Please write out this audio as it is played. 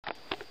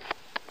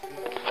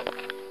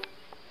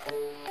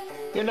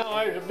You know,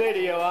 there's a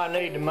video I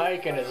need to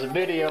make, and it's a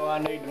video I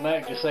need to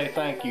make to say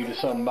thank you to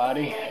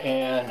somebody,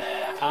 and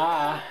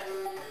I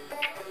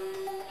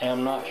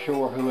am not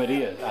sure who it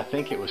is. I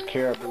think it was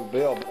Caribou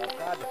Bill, but I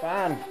tried to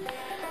find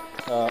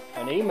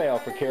an email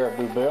for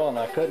Caribou Bill, and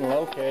I couldn't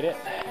locate it,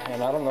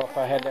 and I don't know if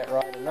I had that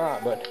right or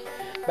not, but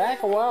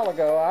back a while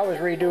ago, I was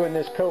redoing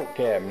this coat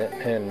cabinet,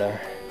 and a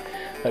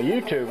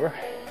YouTuber,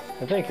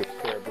 I think it was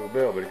Caribou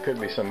Bill, but it could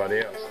be somebody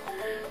else,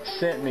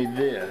 sent me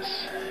this,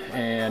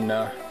 and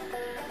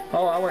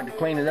I went to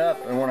clean it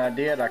up, and when I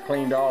did, I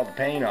cleaned all the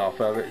paint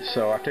off of it,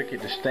 so I took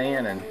it to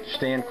Stan, and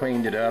Stan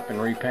cleaned it up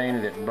and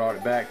repainted it and brought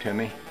it back to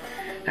me.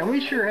 And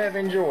we sure have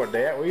enjoyed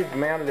that. We've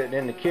mounted it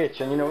in the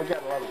kitchen. You know, we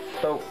got a lot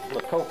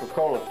of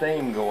Coca-Cola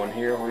theme going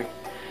here.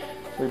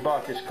 We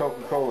bought this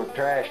Coca-Cola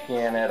trash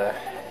can at a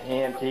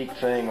antique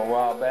thing a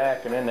while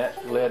back, and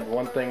then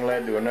one thing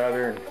led to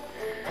another. And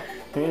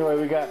anyway,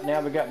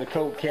 now we got the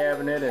Coke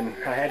cabinet, and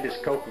I had this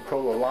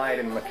Coca-Cola light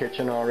in my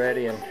kitchen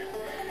already, and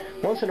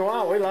once in a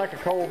while we like a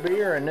cold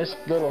beer, and this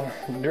little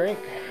drink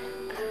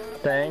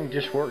thing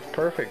just works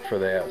perfect for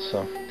that.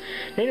 So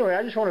anyway,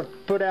 I just want to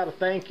put out a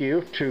thank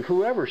you to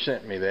whoever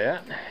sent me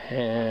that,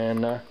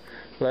 and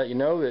let you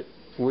know that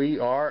we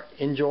are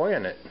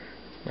enjoying it.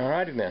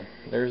 Alrighty then,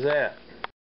 there's that.